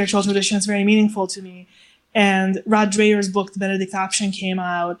beautiful spiritual tradition. It's very meaningful to me. And Rod Dreher's book, The Benedict Option, came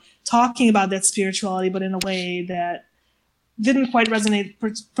out talking about that spirituality, but in a way that didn't quite resonate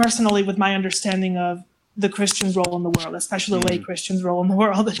personally with my understanding of the Christian's role in the world, especially the lay Christian's role in the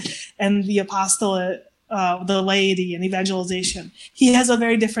world, and the apostolate, the laity and evangelization. He has a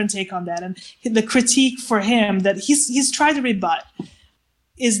very different take on that. And the critique for him that he's tried to rebut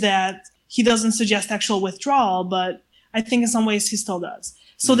is that he doesn't suggest actual withdrawal, but I think in some ways he still does.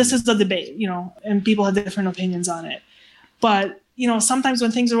 So this is the debate, and people have different opinions on it. But, sometimes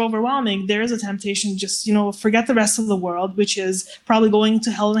when things are overwhelming, there is a temptation to just, forget the rest of the world, which is probably going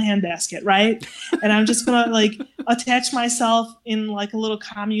to hell in a handbasket, right? And I'm just going to attach myself in a little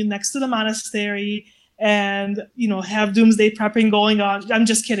commune next to the monastery and, have doomsday prepping going on. I'm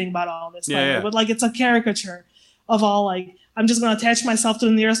just kidding about all this. But it's a caricature of all I'm just going to attach myself to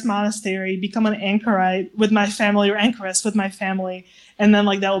the nearest monastery, become an anchorite with my family or anchoress with my family, and then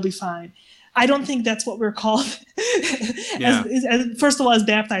that will be fine. I don't think that's what we're called. First of all, as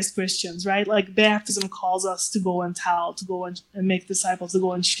baptized Christians, right? Baptism calls us to go and tell, to go and make disciples, to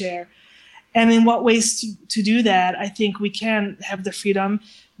go and share. And in what ways to do that, I think we can have the freedom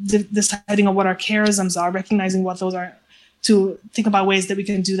deciding on what our charisms are, recognizing what those are, to think about ways that we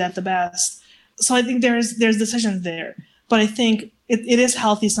can do that the best. So I think there's decisions there. But I think it is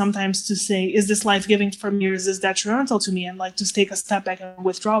healthy sometimes to say, is this life-giving for me or is this detrimental to me? And to take a step back and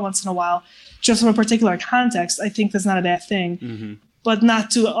withdraw once in a while, just from a particular context. I think that's not a bad thing. But not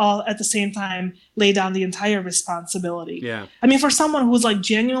to all at the same time lay down the entire responsibility. Yeah. I mean, for someone who's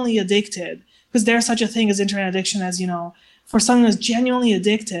genuinely addicted, because there's such a thing as internet addiction, as you know, for someone who's genuinely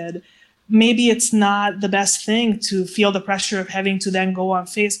addicted, maybe it's not the best thing to feel the pressure of having to then go on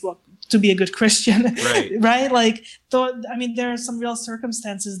Facebook to be a good Christian, right? There are some real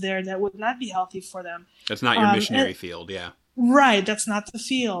circumstances there that would not be healthy for them. That's not your missionary field, yeah. Right, that's not the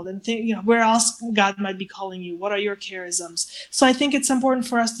field. And where else God might be calling you? What are your charisms? So I think it's important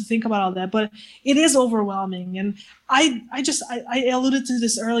for us to think about all that, but it is overwhelming. And I alluded to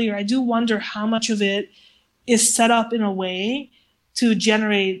this earlier. I do wonder how much of it is set up in a way to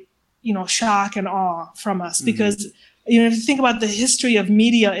generate, shock and awe from us, because if you think about the history of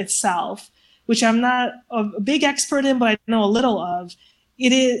media itself, which I'm not a big expert in, but I know a little of,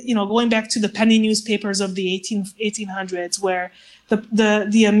 it is, going back to the penny newspapers of the 1800s, where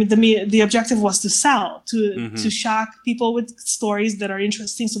the objective was to sell, to shock people with stories that are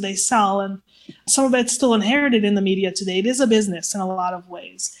interesting, so they sell. And some of it's still inherited in the media today. It is a business in a lot of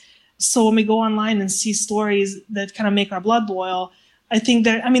ways. So when we go online and see stories that kind of make our blood boil, I think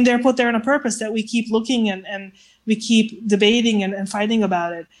they're put there on a purpose, that we keep looking and we keep debating and fighting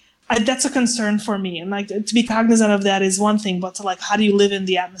about it. That's a concern for me. And to be cognizant of that is one thing, but to how do you live in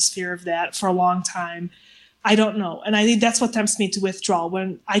the atmosphere of that for a long time? I don't know. And I think that's what tempts me to withdraw,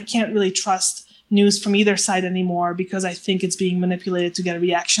 when I can't really trust news from either side anymore, because I think it's being manipulated to get a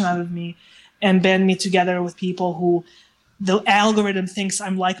reaction out of me and band me together with people who the algorithm thinks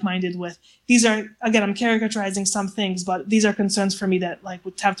I'm like-minded with. These are, again, I'm caricaturizing some things, but these are concerns for me that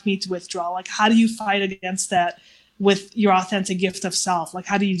would tempt me to withdraw. How do you fight against that with your authentic gift of self?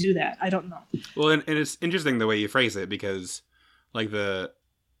 How do you do that? I don't know. Well, and it's interesting the way you phrase it, because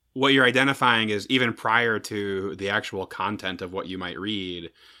what you're identifying is, even prior to the actual content of what you might read,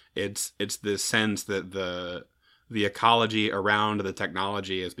 it's this sense that the ecology around the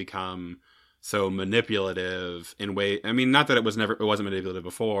technology has become so manipulative in way. I mean, not that it wasn't manipulative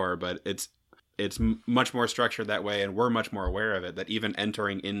before, but it's much more structured that way, and we're much more aware of it, that even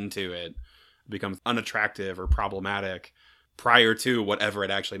entering into it becomes unattractive or problematic prior to whatever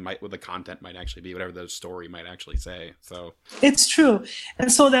what the content might actually be, whatever the story might actually say. So it's true.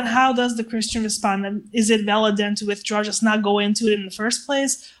 And so then how does the Christian respond? And is it valid then to withdraw, just not go into it in the first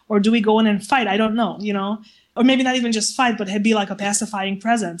place? Or do we go in and fight? I don't know, or maybe not even just fight, but be like a pacifying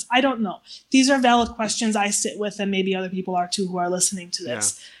presence? I don't know. These are valid questions I sit with, and maybe other people are too who are listening to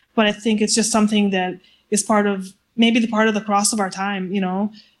this. Yeah. But I think it's just something that is part of the cross of our time,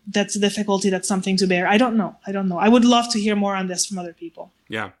 that's a difficulty, that's something to bear. I don't know. I would love to hear more on this from other people.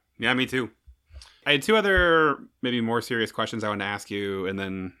 Yeah, me too. I had two other maybe more serious questions I want to ask you and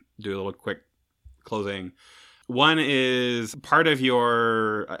then do a little quick closing. One is part of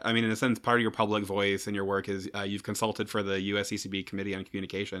your public voice and your work is you've consulted for the USCCB Committee on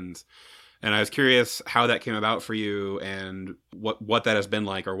Communications. And I was curious how that came about for you and what that has been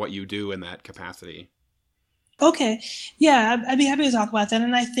like or what you do in that capacity. Okay. Yeah, I'd be happy to talk about that.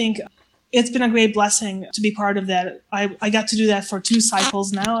 And I think it's been a great blessing to be part of that. I got to do that for 2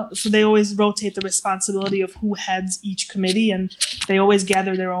 cycles now. So they always rotate the responsibility of who heads each committee, and they always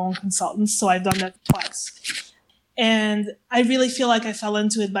gather their own consultants. So I've done that twice. And I really feel like I fell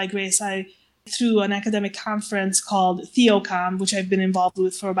into it by grace. Through an academic conference called TheoCom, which I've been involved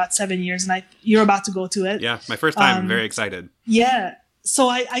with for about 7 years, and you're about to go to it. Yeah, my first time. I'm very excited. Yeah. So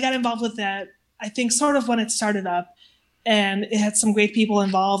I got involved with that, I think, sort of when it started up. And it had some great people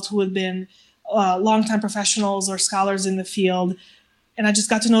involved who had been longtime professionals or scholars in the field. And I just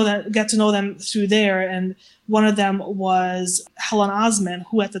got to know them through there. And one of them was Helen Osman,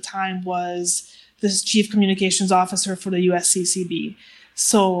 who at the time was the chief communications officer for the USCCB.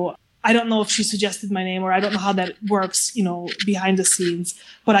 So I don't know if she suggested my name, or I don't know how that works, behind the scenes.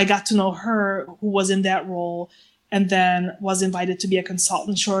 But I got to know her, who was in that role, and then was invited to be a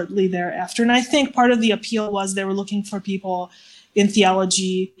consultant shortly thereafter. And I think part of the appeal was they were looking for people in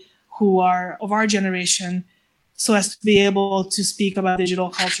theology who are of our generation, so as to be able to speak about digital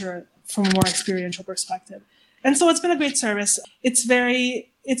culture from a more experiential perspective. And so it's been a great service. It's very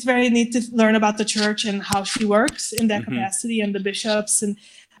neat to learn about the church and how she works in that capacity, and the bishops. And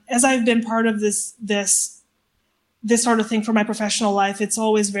as I've been part of this sort of thing for my professional life, it's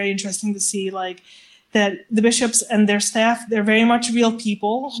always very interesting to see that the bishops and their staff, they're very much real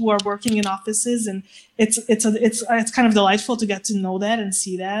people who are working in offices, and it's kind of delightful to get to know that and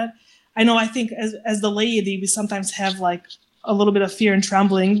see that. I think as the laity, we sometimes have a little bit of fear and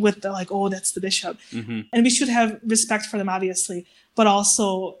trembling with oh, that's the bishop. Mm-hmm. And we should have respect for them, obviously, but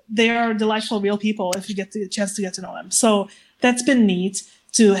also they are delightful real people if you get the chance to get to know them. So that's been neat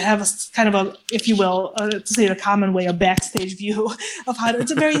to have a kind of a, if you will, to say it a common way, a backstage view of how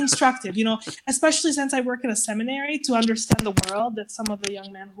it's very instructive, especially since I work in a seminary, to understand the world that some of the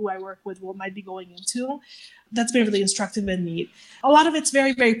young men who I work with might be going into. That's been really instructive and neat. A lot of it's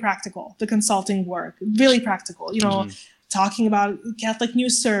very, very practical, the consulting work, really practical, talking about Catholic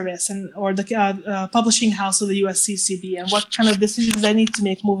News Service or the publishing house of the USCCB and what kind of decisions I need to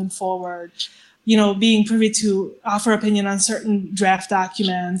make moving forward. Being privy to offer opinion on certain draft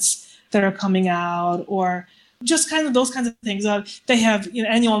documents that are coming out, or just kind of those kinds of things. They have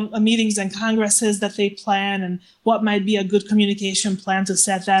annual meetings and congresses that they plan, and what might be a good communication plan to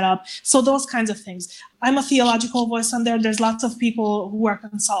set that up. So those kinds of things. I'm a theological voice on there. There's lots of people who are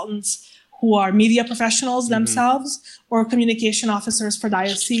consultants who are media professionals themselves, or communication officers for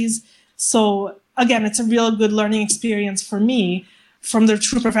dioceses. So again, it's a real good learning experience for me from the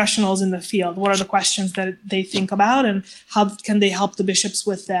true professionals in the field. What are the questions that they think about, and how can they help the bishops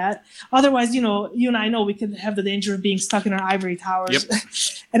with that? Otherwise, you and I know we could have the danger of being stuck in our ivory towers. Yep.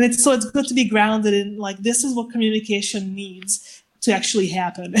 And it's good to be grounded in this is what communication needs to actually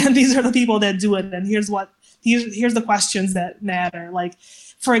happen. And these are the people that do it. And here's the questions that matter.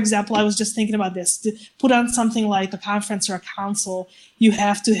 For example, I was just thinking about this. To put on something like a conference or a council, you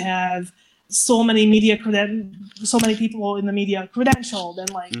have to have so many people in the media credentialed, and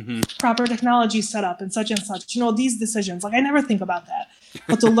proper technology set up and such. These decisions, I never think about that,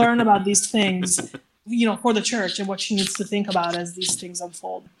 but to learn about these things, for the church and what she needs to think about as these things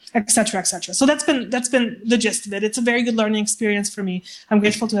unfold, et cetera, et cetera. So that's been the gist of it. It's a very good learning experience for me. I'm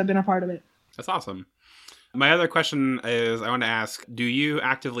grateful to have been a part of it. That's awesome. My other question is, I want to ask, do you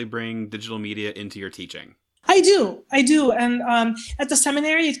actively bring digital media into your teaching? I do. And at the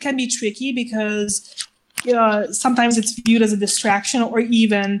seminary, it can be tricky because sometimes it's viewed as a distraction, or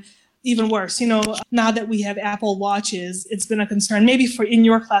even worse. Now that we have Apple Watches, it's been a concern, maybe in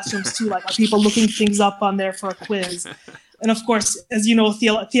your classrooms too, are people looking things up on there for a quiz? And of course, as you know,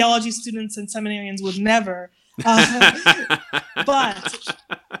 theology students and seminarians would never. But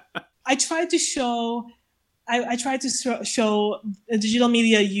I tried to show digital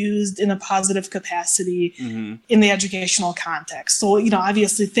media used in a positive capacity in the educational context. So,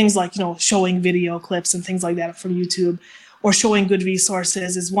 obviously things like, showing video clips and things like that from YouTube, or showing good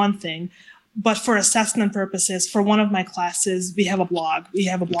resources is one thing. But for assessment purposes, for one of my classes, we have a blog. We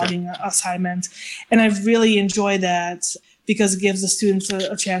have a blogging assignment. And I really enjoy that because it gives the students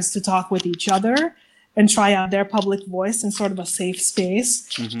a chance to talk with each other and try out their public voice in sort of a safe space.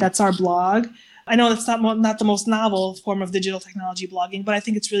 Mm-hmm. That's our blog. I know that's not the most novel form of digital technology blogging, but I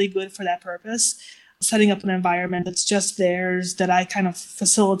think it's really good for that purpose. Setting up an environment that's just theirs, that I kind of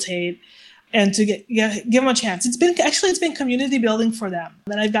facilitate, and to give them a chance. It's been community building for them,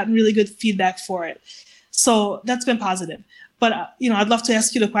 and I've gotten really good feedback for it. So that's been positive. But I'd love to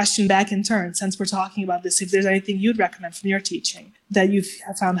ask you the question back in turn, since we're talking about this, if there's anything you'd recommend from your teaching that you've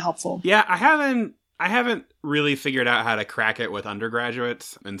found helpful. Yeah, I haven't really figured out how to crack it with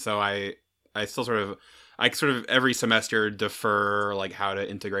undergraduates, and so I still sort of every semester defer like how to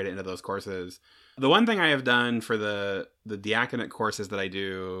integrate it into those courses. The one thing I have done for the diaconate courses that I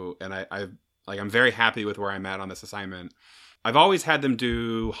do, and I'm very happy with where I'm at on this assignment. I've always had them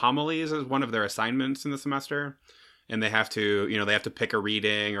do homilies as one of their assignments in the semester. And they have to pick a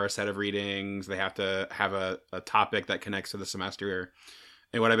reading or a set of readings. They have to have a topic that connects to the semester.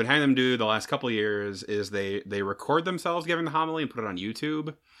 And what I've been having them do the last couple of years is they record themselves giving the homily and put it on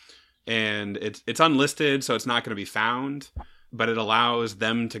YouTube. And it's unlisted, so it's not going to be found. But it allows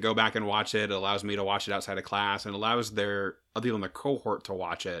them to go back and watch it. It allows me to watch it outside of class, and allows other people in the cohort to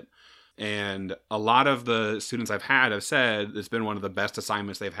watch it. And a lot of the students I've had have said it's been one of the best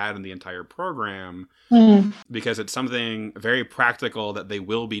assignments they've had in the entire program because it's something very practical that they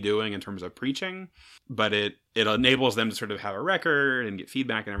will be doing in terms of preaching, but it enables them to sort of have a record and get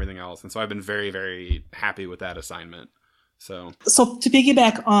feedback and everything else. And so I've been very, very happy with that assignment. So to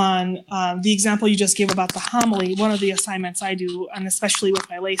piggyback on the example you just gave about the homily, one of the assignments I do, and especially with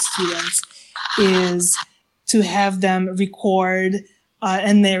my lay students, is to have them record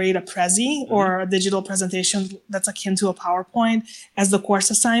and narrate a Prezi or a digital presentation that's akin to a PowerPoint as the course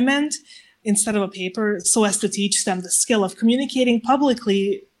assignment instead of a paper, so as to teach them the skill of communicating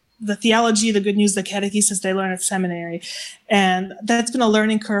publicly the theology, the good news, the catechesis they learn at seminary. And that's been a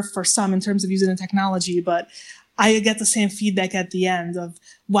learning curve for some in terms of using the technology, but I get the same feedback at the end of,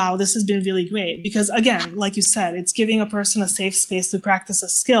 wow, this has been really great. Because again, like you said, it's giving a person a safe space to practice a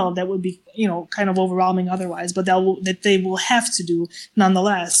skill that would be, kind of overwhelming otherwise, but that they will have to do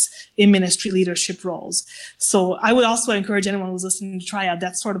nonetheless in ministry leadership roles. So I would also encourage anyone who's listening to try out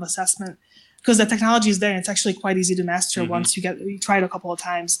that sort of assessment, because the technology is there and it's actually quite easy to master once you try it a couple of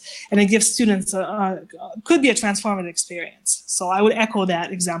times. And it gives students could be a transformative experience. So I would echo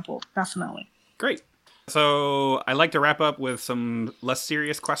that example, definitely. Great. So I like to wrap up with some less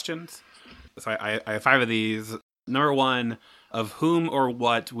serious questions. So I have 5 of these. Number 1, of whom or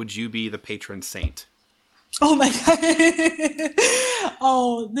what would you be the patron saint? Oh my God.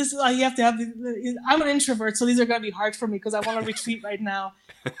 Oh, you have to have, I'm an introvert, so these are going to be hard for me because I want to retreat right now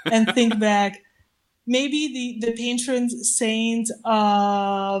and think back. Maybe the patron saint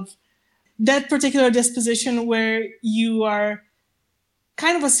of that particular disposition where you are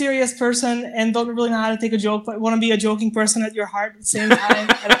kind of a serious person and don't really know how to take a joke, but want to be a joking person at your heart at the same time.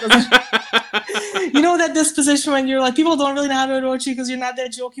 That disposition when you're like, people don't really know how to approach you because you're not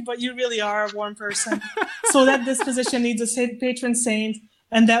that jokey, but you really are a warm person. So that disposition needs a patron saint,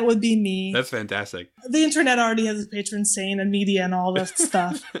 and that would be me. That's fantastic. The internet already has a patron saint and media and all that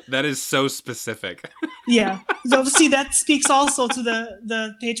stuff. That is so specific. Yeah. So see, that speaks also to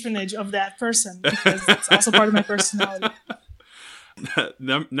the patronage of that person because it's also part of my personality.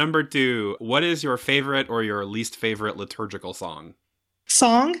 Number 2, what is your favorite or your least favorite liturgical song?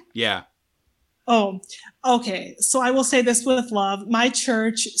 Song? Yeah. Oh, okay. So I will say this with love. My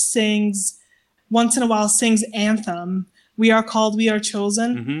church once in a while sings Anthem, We Are Called, We Are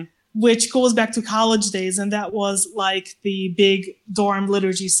Chosen, which goes back to college days. And that was like the big dorm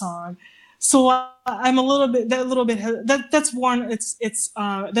liturgy song. So I'm that's worn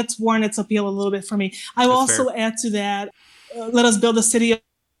its appeal a little bit for me. I will also add to that, Let Us Build a City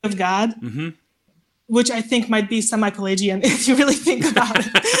of God, which I think might be semi-Pelagian if you really think about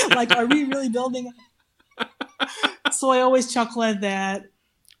it. Like, are we really building? So I always chuckle at that.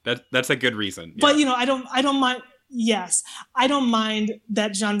 That's a good reason. Yeah. But I don't mind. Yes, I don't mind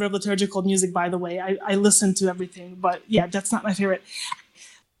that genre of liturgical music. By the way, I listen to everything, but yeah, that's not my favorite.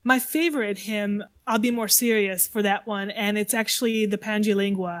 My favorite hymn, I'll be more serious for that one, and it's actually the Pange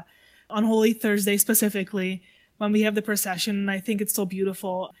Lingua on Holy Thursday specifically, when we have the procession, and I think it's so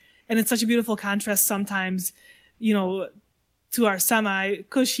beautiful. And it's such a beautiful contrast sometimes, to our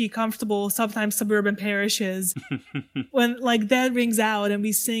semi-cushy, comfortable, sometimes suburban parishes. When like that rings out and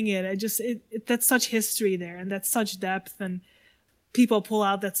we sing it, that's such history there, and that's such depth, and people pull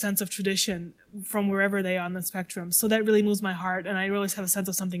out that sense of tradition from wherever they are on the spectrum. So that really moves my heart, and I always have a sense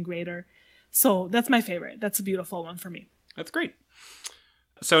of something greater. So that's my favorite. That's a beautiful one for me. That's great.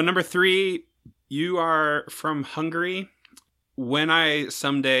 So number 3, you are from Hungary. When I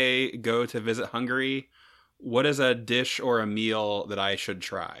someday go to visit Hungary, what is a dish or a meal that I should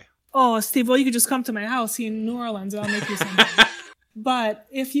try? Oh, Steve, well, you could just come to my house here in New Orleans and I'll make you something. But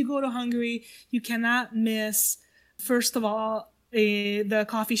if you go to Hungary, you cannot miss, first of all, the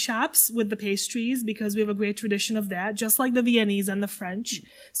coffee shops with the pastries, because we have a great tradition of that, just like the Viennese and the French.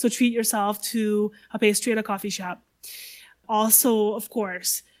 So treat yourself to a pastry at a coffee shop. Also, of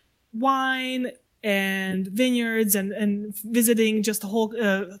course, wine and vineyards and visiting just the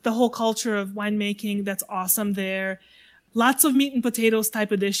whole culture of winemaking. That's awesome there. Lots of meat and potatoes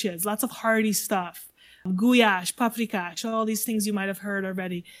type of dishes, lots of hearty stuff. Goulash, paprikash, all these things you might have heard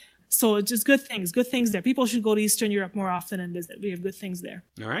already. So just good things there. People should go to Eastern Europe more often and visit. We have good things there.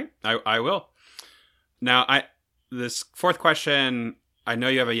 All right. I will. Now, this fourth question, I know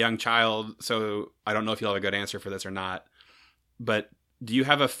you have a young child, so I don't know if you'll have a good answer for this or not, but do you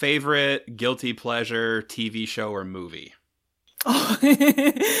have a favorite guilty pleasure TV show or movie? Oh,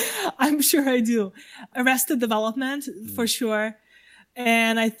 I'm sure I do. Arrested Development, for sure.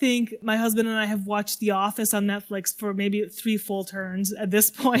 And I think my husband and I have watched The Office on Netflix for maybe 3 full turns at this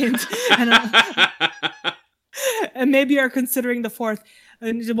point. And maybe are considering the 4th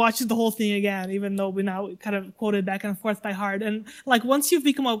and to watch the whole thing again, even though we now kind of quoted back and forth by heart. And like once you've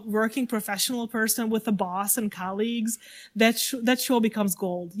become a working professional person with a boss and colleagues, that show becomes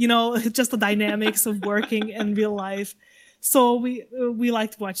gold. You know, just the dynamics of working in real life. So we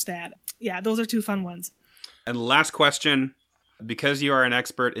like to watch that. Yeah, those are 2 fun ones. And last question, because you are an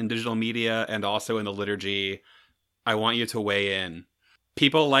expert in digital media and also in the liturgy, I want you to weigh in.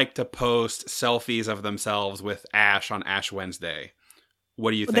 People like to post selfies of themselves with Ash on Ash Wednesday.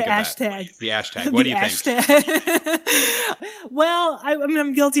 What do you think of that? The hashtag. What do you think? Well, I mean,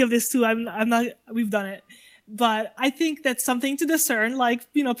 I'm guilty of this too. I'm not. We've done it, but I think that's something to discern. Like,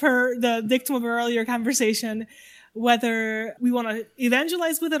 you know, per the dictum of our earlier conversation, whether we want to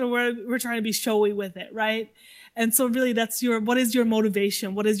evangelize with it or we're trying to be showy with it, right? And so really that's what is your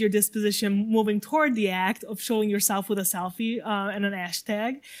motivation? What is your disposition moving toward the act of showing yourself with a selfie and an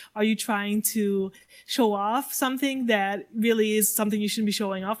hashtag? Are you trying to show off something that really is something you shouldn't be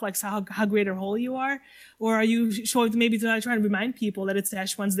showing off, like how great or holy you are? Or are you maybe trying to remind people that it's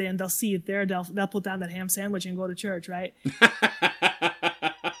Ash Wednesday and they'll see it there, they'll put down that ham sandwich and go to church, right?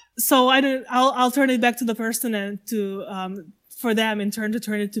 So I'll turn it back to the person and to for them in turn to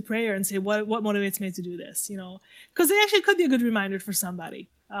turn it to prayer and say, what motivates me to do this, you know? Because it actually could be a good reminder for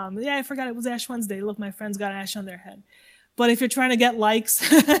somebody. Yeah, I forgot it was Ash Wednesday. Look, my friends got ash on their head. But if you're trying to get likes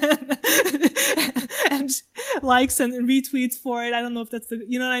and likes and retweets for it, I don't know if that's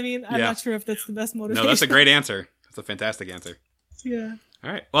you know what I mean? I'm not sure if that's the best motivation. No, that's a great answer. That's a fantastic answer. Yeah.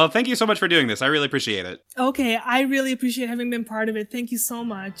 All right. Well, thank you so much for doing this. I really appreciate it. Okay. I really appreciate having been part of it. Thank you so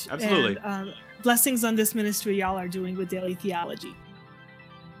much. Absolutely. And blessings on this ministry y'all are doing with Daily Theology.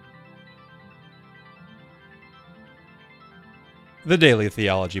 The Daily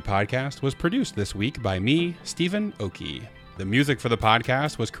Theology Podcast was produced this week by me, Stephen Oakey. The music for the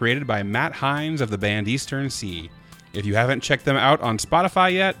podcast was created by Matt Hines of the band Eastern Sea. If you haven't checked them out on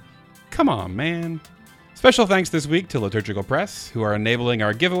Spotify yet, come on, man. Special thanks this week to Liturgical Press, who are enabling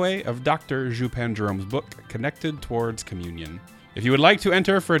our giveaway of Dr. Zsupan-Jerome's book, Connected Towards Communion. If you would like to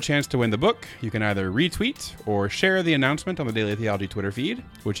enter for a chance to win the book, you can either retweet or share the announcement on the Daily Theology Twitter feed,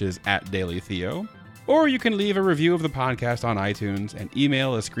 which is @DailyTheo, or you can leave a review of the podcast on iTunes and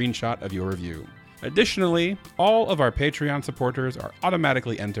email a screenshot of your review. Additionally, all of our Patreon supporters are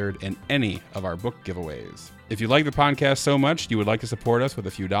automatically entered in any of our book giveaways. If you like the podcast so much you would like to support us with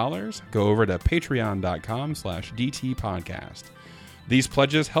a few dollars, go over to patreon.com/DTpodcast. These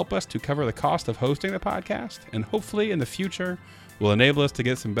pledges help us to cover the cost of hosting the podcast, and hopefully in the future will enable us to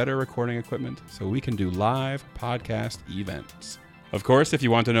get some better recording equipment so we can do live podcast events. Of course, if you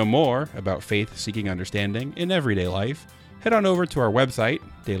want to know more about faith-seeking understanding in everyday life, head on over to our website,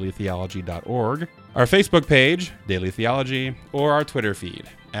 dailytheology.org, our Facebook page, Daily Theology, or our Twitter feed,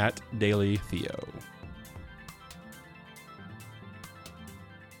 @DailyTheo.